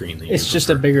bigger screen that you it's just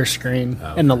a prefer? bigger screen,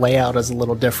 Oh, and the layout is a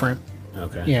little different.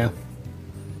 Okay. Yeah.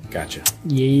 Gotcha.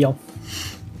 Yeah.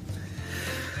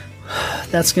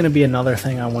 That's going to be another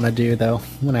thing I want to do, though,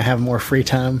 when I have more free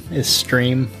time, is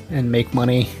stream and make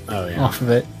money off of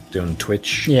it. Doing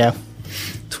Twitch? Yeah.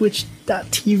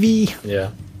 Twitch.tv.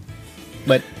 Yeah.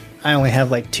 But I only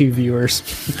have like 2 viewers.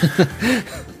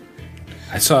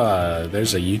 I saw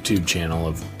there's a YouTube channel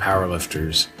of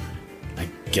powerlifters. I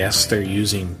guess they're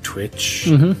using Twitch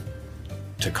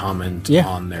to comment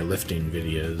on their lifting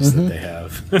videos that they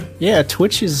have. Yeah,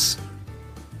 Twitch is...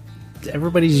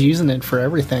 Everybody's using it for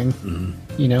everything,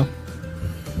 you know?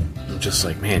 I'm just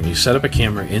like, man, you set up a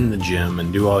camera in the gym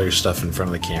and do all your stuff in front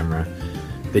of the camera.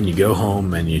 Then you go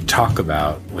home and you talk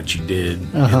about what you did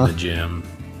in the gym.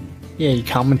 Yeah, you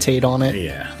commentate on it.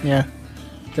 Yeah. Yeah.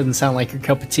 Doesn't sound like your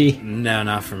cup of tea. No,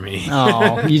 not for me.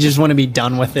 Oh, you just want to be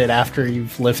done with it after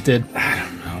you've lifted. I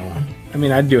don't know. I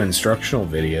mean, I'd do instructional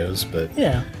videos, but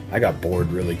Yeah. I got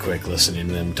bored really quick listening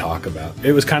to them talk about.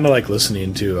 It was kind of like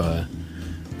listening to a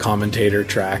commentator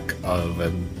track of a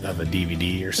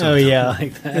DVD or something. Oh, yeah.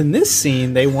 like that. In this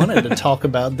scene, they wanted to talk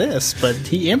about this, but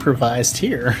he improvised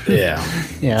here. Yeah.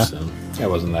 Yeah. So I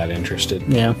wasn't that interested.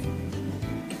 Yeah.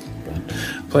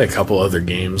 Play a couple other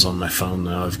games on my phone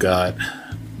though. I've got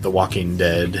The Walking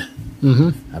Dead.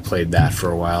 I played that for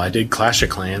a while. I did Clash of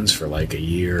Clans for like a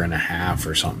year and a half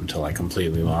or something until I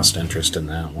completely lost interest in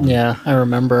that one. Yeah, I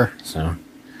remember. So,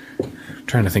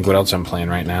 trying to think what else I'm playing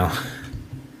right now.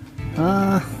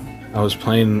 I was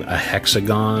playing a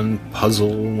hexagon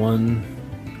puzzle one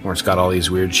where it's got all these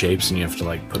weird shapes and you have to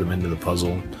like put them into the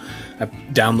puzzle. I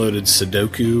downloaded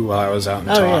Sudoku while I was out in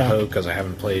Tahoe because I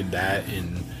haven't played that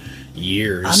in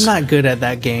years. I'm not good at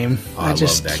that game. Oh, I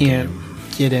just love that can't game.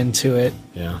 get into it.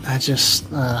 Yeah. I just...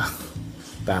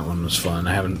 That one was fun.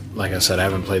 I haven't, like I said, I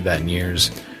haven't played that in years.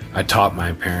 I taught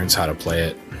my parents how to play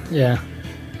it. Yeah.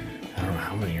 I don't know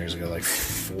how many years ago, like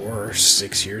 4 or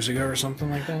 6 years ago or something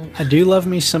like that. I do love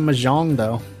me some Mahjong,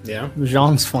 though. Yeah.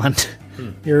 Mahjong's fun.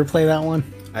 You ever play that one?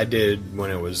 I did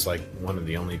when it was like one of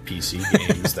the only PC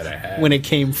games that I had. When it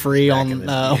came free Back on in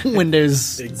the-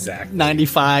 Windows Exactly.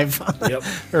 95 Yep.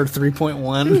 or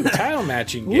 3.1. Tile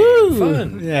matching game. Woo!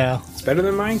 Fun. Yeah. It's better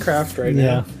than Minecraft right Yeah.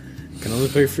 now. Can only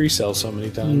play free cell so many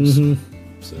times.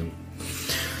 So.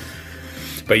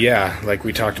 But yeah, like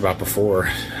we talked about before,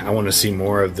 I want to see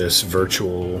more of this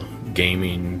virtual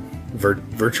gaming,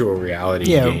 virtual reality.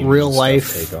 game Real stuff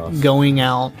life take off. going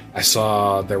out. I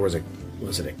saw there was it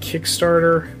a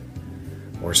Kickstarter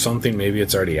or something? Maybe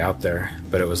it's already out there,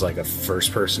 but it was like a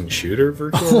first-person shooter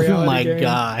virtual reality Oh my game.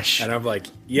 gosh. And I'm like,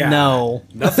 yeah, No.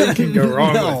 nothing can go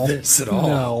wrong No. with this at all.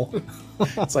 No.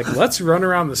 It's like, let's run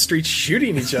around the streets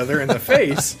shooting each other in the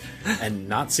face and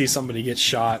not see somebody get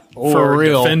shot or For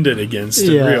real. defended against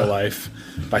Yeah. in real life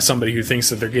by somebody who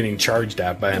thinks that they're getting charged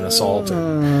at by an assault.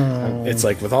 It's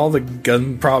like, with all the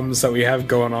gun problems that we have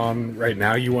going on right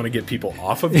now, you want to get people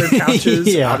off of their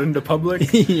couches Yeah. out into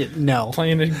public No.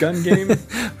 playing a gun game?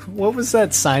 What was that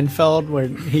Seinfeld where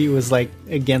he was like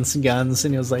against guns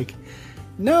and he was like,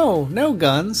 no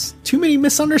guns. Too many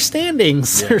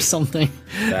misunderstandings or something.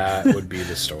 That would be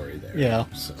the story there. Yeah.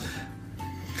 So.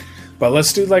 But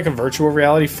let's do like a virtual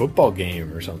reality football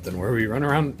game or something where we run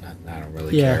around. I don't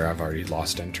really Yeah. care. I've already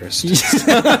lost interest.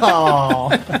 Oh,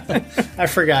 I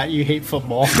forgot you hate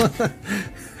football.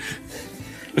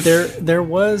 There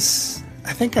was,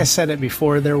 I think I said it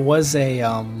before. There was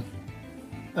a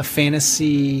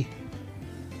fantasy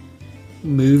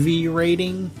movie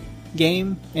rating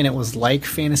game, and it was like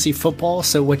fantasy football.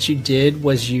 So what you did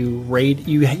was you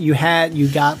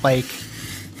got like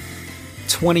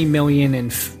 20 million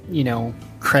in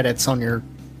credits on your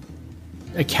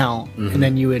account, and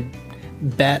then you would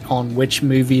bet on which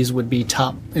movies would be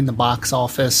top in the box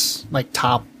office, like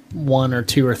top 1 or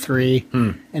 2 or 3,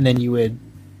 and then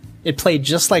it played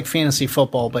just like fantasy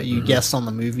football, but you guessed on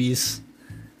the movies.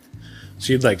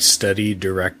 So you'd like study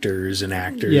directors and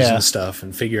actors and stuff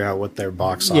and figure out what their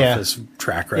box office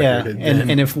track record had been.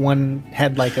 And if one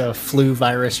had like a flu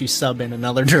virus, you sub in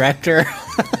another director.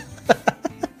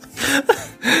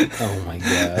 Oh my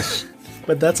gosh.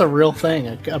 But that's a real thing.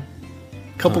 A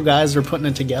couple guys are putting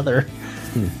it together.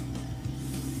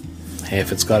 Hey,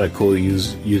 if it's got a cool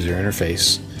user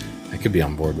interface, I could be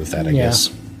on board with that, I guess.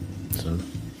 So,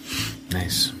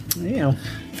 nice. Yeah.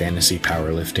 Fantasy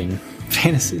powerlifting.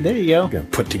 Fantasy. There you go. I'm gonna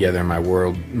put together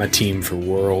my team for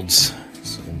Worlds.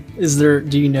 So.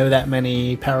 Do you know that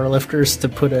many powerlifters to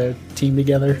put a team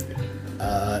together?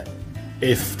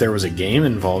 If there was a game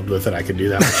involved with it, I could do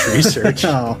that much research.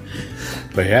 Oh.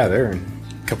 But yeah, there are a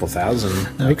couple thousand.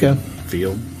 Okay.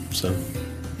 Field. So.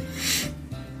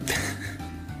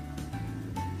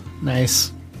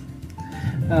 Nice.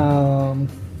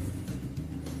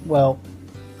 Well,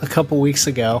 a couple weeks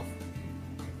ago,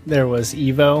 there was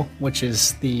EVO, which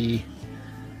is the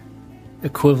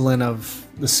equivalent of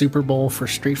the Super Bowl for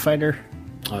Street Fighter.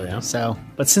 Oh, yeah? So,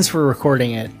 but since we're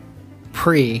recording it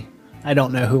I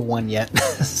don't know who won yet.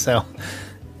 So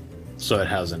it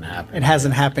hasn't happened. It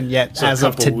hasn't happened yet so as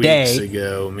of today. Weeks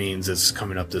ago means it's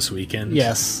coming up this weekend.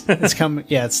 Yes, it's coming.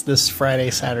 Yeah, it's this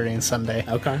Friday, Saturday, and Sunday.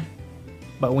 Okay.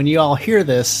 But when you all hear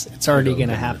this, it's already going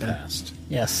to happen. Past.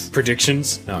 Yes.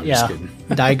 Predictions? No, I'm just kidding.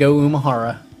 Daigo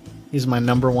Umehara. He's my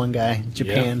number one guy.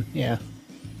 Japan. Yeah.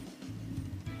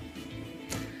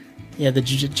 Yeah, the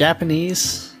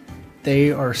Japanese, they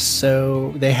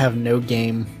have no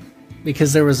game.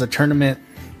 Because there was a tournament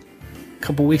a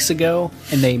couple weeks ago,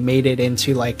 and they made it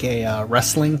into like a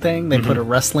wrestling thing. They put a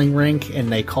wrestling rink,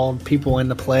 and they called people in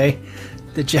to play.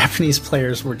 The Japanese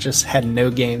players had no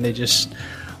game. They just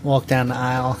walked down the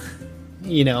aisle,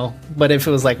 But if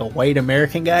it was like a white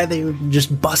American guy, they would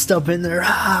just bust up in there.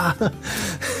 Ah!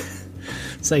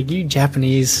 It's like, you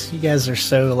Japanese, you guys are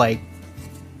so like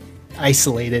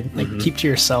isolated. Like, keep to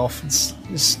yourself. It's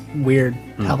just weird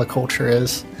how the culture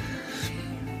is.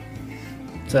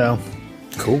 So,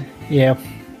 cool. Yeah.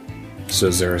 So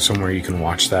is there somewhere you can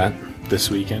watch that this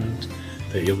weekend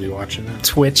that you'll be watching that?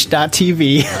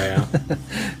 Twitch.tv. Oh, yeah.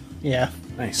 Yeah.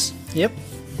 Nice. Yep.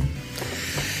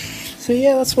 So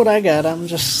yeah, that's what I got. I'm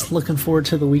just looking forward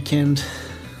to the weekend.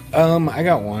 I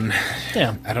got one.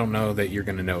 Yeah. I don't know that you're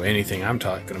going to know anything I'm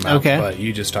talking about, but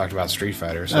you just talked about Street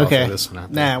Fighter, so I'll throw this one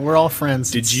out there. Nah, we're all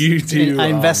friends. Did you do... I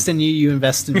invest in you, you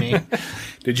invest in me.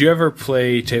 Did you ever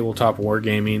play tabletop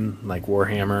wargaming, like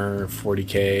Warhammer,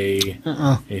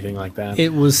 40K, anything like that?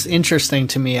 It was interesting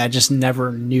to me. I just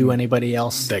never knew anybody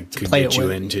else that to could play get it you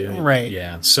with. into it. Right.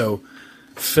 Yeah. So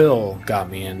Phil got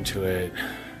me into it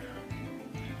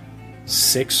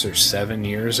 6 or 7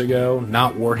 years ago.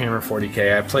 Not Warhammer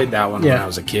 40K. I played that one when I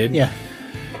was a kid. Yeah.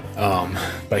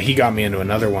 But he got me into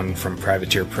another one from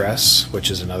Privateer Press, which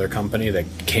is another company that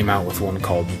came out with one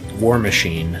called War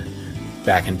Machine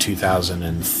back in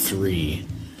 2003.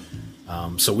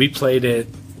 So we played it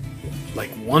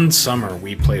like one summer.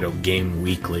 We played a game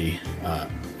weekly,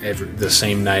 the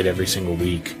same night every single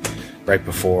week, right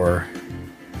before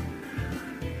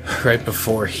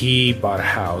he bought a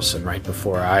house and right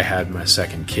before I had my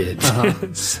second kid.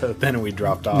 So then we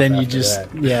dropped off. Then after you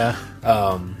just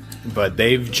that. But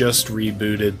they've just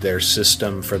rebooted their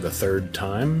system for the third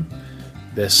time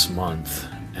this month,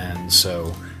 and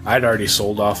so I'd already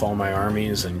sold off all my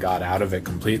armies and got out of it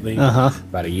completely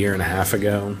about a year and a half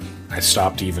ago. I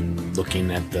stopped even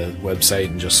looking at the website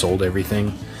and just sold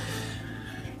everything.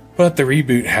 But the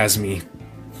reboot has me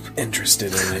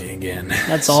interested in it again.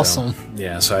 That's awesome.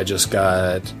 Yeah, so I just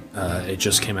got... it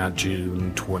just came out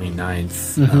June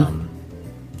 29th.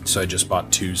 So I just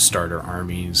bought 2 starter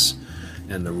armies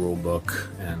and the rule book.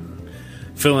 And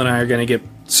Phil and I are going to get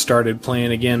started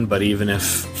playing again, but even if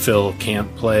Phil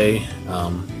can't play...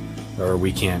 or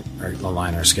we can't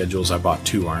align our schedules, I bought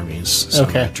 2 armies, so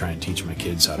I'm going to try and teach my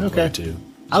kids how to play too.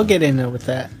 I'll get in there with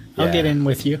that. I'll get in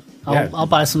with you. I'll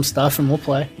buy some stuff and we'll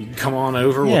play. You can come on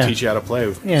over, we'll teach you how to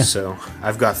play. Yeah. So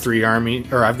I've got 2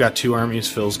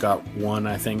 armies. Phil's got 1,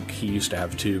 I think. He used to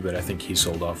have 2, but I think he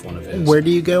sold off one of his. Where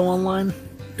do you go online?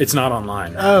 It's not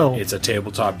online. Oh. It's a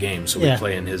tabletop game, so Yeah. we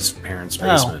play in his parents'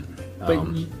 basement. But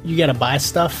you got to buy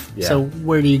stuff? Yeah. So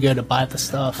where do you go to buy the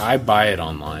stuff? I buy it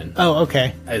online. Oh,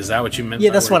 okay. Is that what you meant?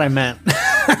 Yeah, that's what I meant.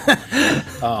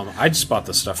 I just bought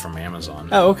the stuff from Amazon.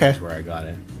 Oh, okay. That's where I got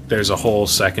it. There's a whole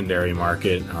secondary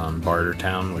market on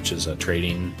Bartertown, which is a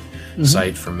trading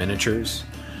site for miniatures.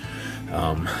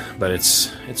 But it's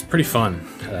pretty fun.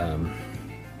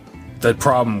 The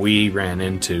problem we ran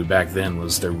into back then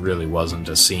was there really wasn't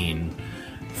a scene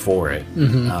for it.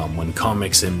 When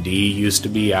Comics MD used to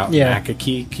be out in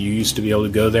Accokeek, you used to be able to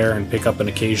go there and pick up an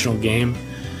occasional game,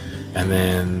 and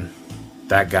then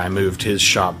that guy moved his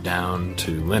shop down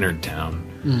to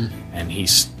Leonardtown, and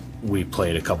we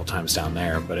played a couple times down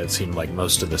there, but it seemed like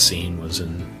most of the scene was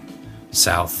in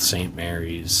South St.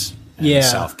 Mary's and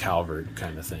South Calvert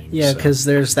kind of thing. Yeah, because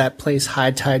there's that place,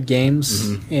 High Tide Games,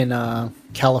 in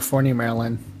California,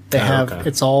 Maryland. They have,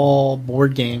 it's all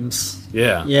board games.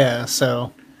 Yeah. Yeah,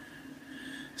 so...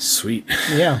 Sweet.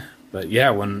 Yeah. But yeah,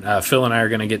 when Phil and I are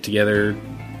going to get together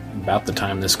about the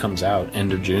time this comes out,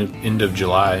 end of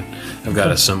July, I've got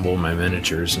to assemble my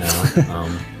miniatures now.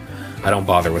 I don't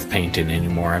bother with painting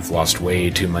anymore. I've lost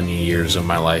way too many years of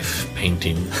my life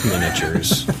painting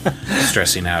miniatures,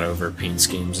 stressing out over paint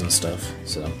schemes and stuff.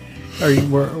 So,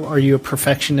 are you a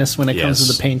perfectionist when it comes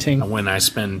to the painting? When I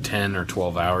spend 10 or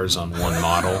 12 hours on one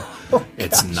model,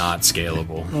 it's not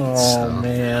scalable. Oh,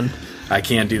 man. I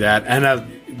can't do that.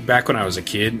 And back when I was a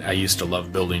kid, I used to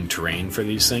love building terrain for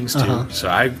these things too. So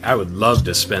I would love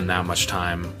to spend that much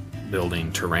time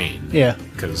building terrain. Yeah.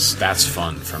 Because that's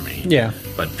fun for me. Yeah.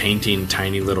 But painting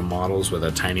tiny little models with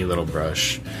a tiny little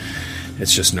brush,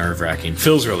 it's just nerve-wracking.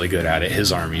 Phil's really good at it.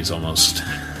 His army's almost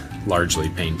largely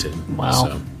painted. Wow.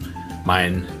 So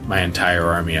my entire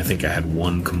army, I think I had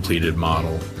one completed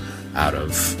model out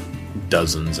of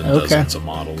dozens and dozens of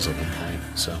models at one point.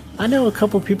 So I know a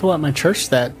couple people at my church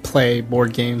that play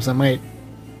board games. I might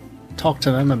talk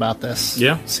to them about this.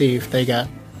 Yeah. See if they got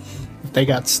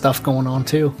stuff going on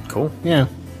too. Cool. Yeah.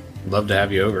 Love to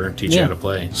have you over and teach you how to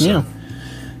play. So yeah.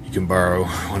 You can borrow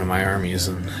one of my armies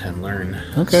and learn.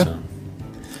 Okay. So.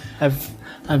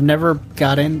 I've never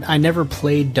got in. I never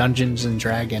played Dungeons and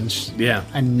Dragons. Yeah.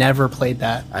 I never played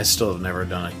that. I still have never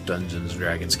done a Dungeons and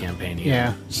Dragons campaign either.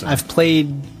 Yeah. So. I've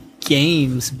played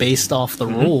games based off the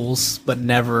rules, but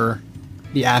never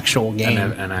the actual game.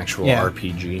 An actual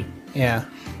RPG. Yeah.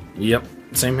 Yep.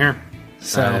 Same here.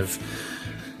 So I've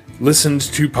listened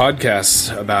to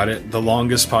podcasts about it. The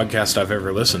longest podcast I've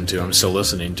ever listened to, I'm still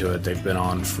listening to it. They've been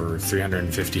on for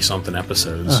 350 something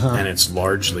episodes, and it's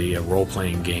largely a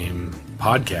role-playing game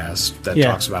podcast that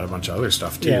talks about a bunch of other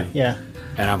stuff too. Yeah.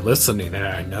 And I'm listening and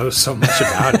I know so much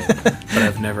about it, but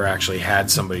I've never actually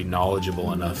had somebody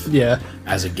knowledgeable enough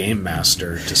as a game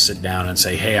master to sit down and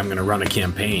say, hey, I'm going to run a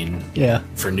campaign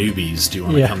for newbies. Do you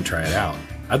want to come try it out?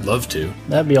 I'd love to.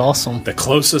 That'd be awesome. The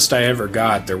closest I ever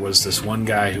got, there was this one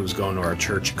guy who was going to our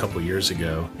church a couple years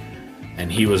ago,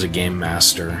 and he was a game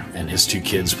master, and his two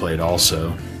kids played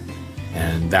also.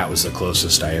 And that was the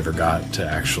closest I ever got to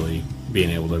actually being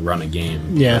able to run a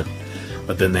game. Yeah.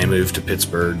 But then they moved to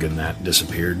Pittsburgh, and that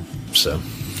disappeared. So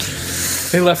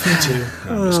they left me too.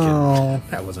 No, I'm just kidding.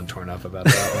 I wasn't torn up about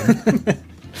that one.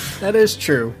 That is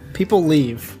true. People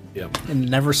leave. Yep. It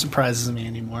never surprises me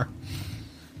anymore.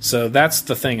 So that's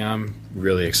the thing I'm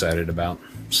really excited about.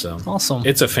 So awesome.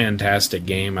 It's a fantastic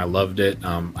game. I loved it.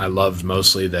 I loved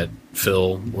mostly that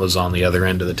Phil was on the other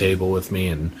end of the table with me,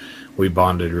 and we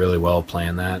bonded really well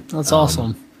playing that. That's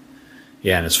awesome.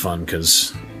 Yeah, and it's fun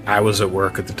because I was at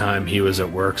work at the time. He was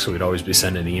at work, so we'd always be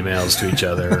sending emails to each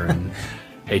other and,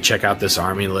 hey, check out this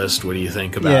army list. What do you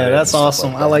think about it? Yeah, that's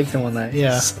awesome. I like doing that.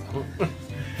 Yeah. So,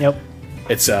 yep.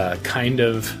 It's kind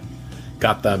of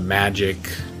got the Magic /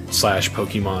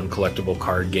 Pokemon collectible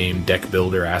card game deck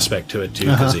builder aspect to it, too,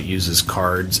 because it uses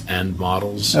cards and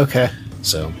models. Okay.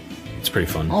 So it's pretty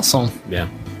fun. Awesome. Yeah.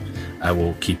 I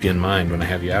will keep you in mind when I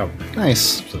have you out.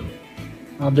 Nice. So.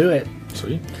 I'll do it.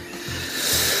 Sweet.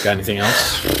 Got anything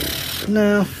else?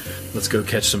 No. Let's go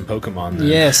catch some Pokemon then.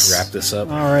 Yes. Wrap this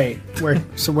up. All right.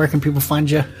 Where can people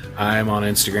find you? I'm on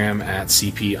Instagram at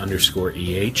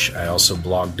CP_EH. I also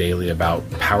blog daily about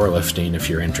powerlifting if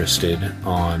you're interested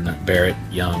on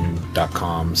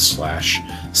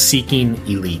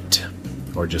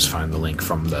barrettyoung.com/seekingelite, or just find the link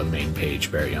from the main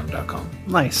page, barrettyoung.com.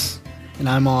 Nice. And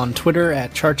I'm on Twitter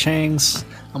at Charchangs.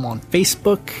 I'm on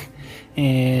Facebook,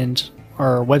 and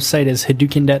our website is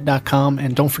hadoukendet.com,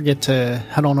 and don't forget to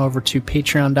head on over to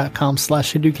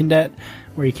patreon.com/hadoukendet,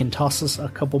 where you can toss us a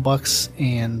couple bucks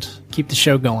and keep the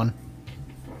show going.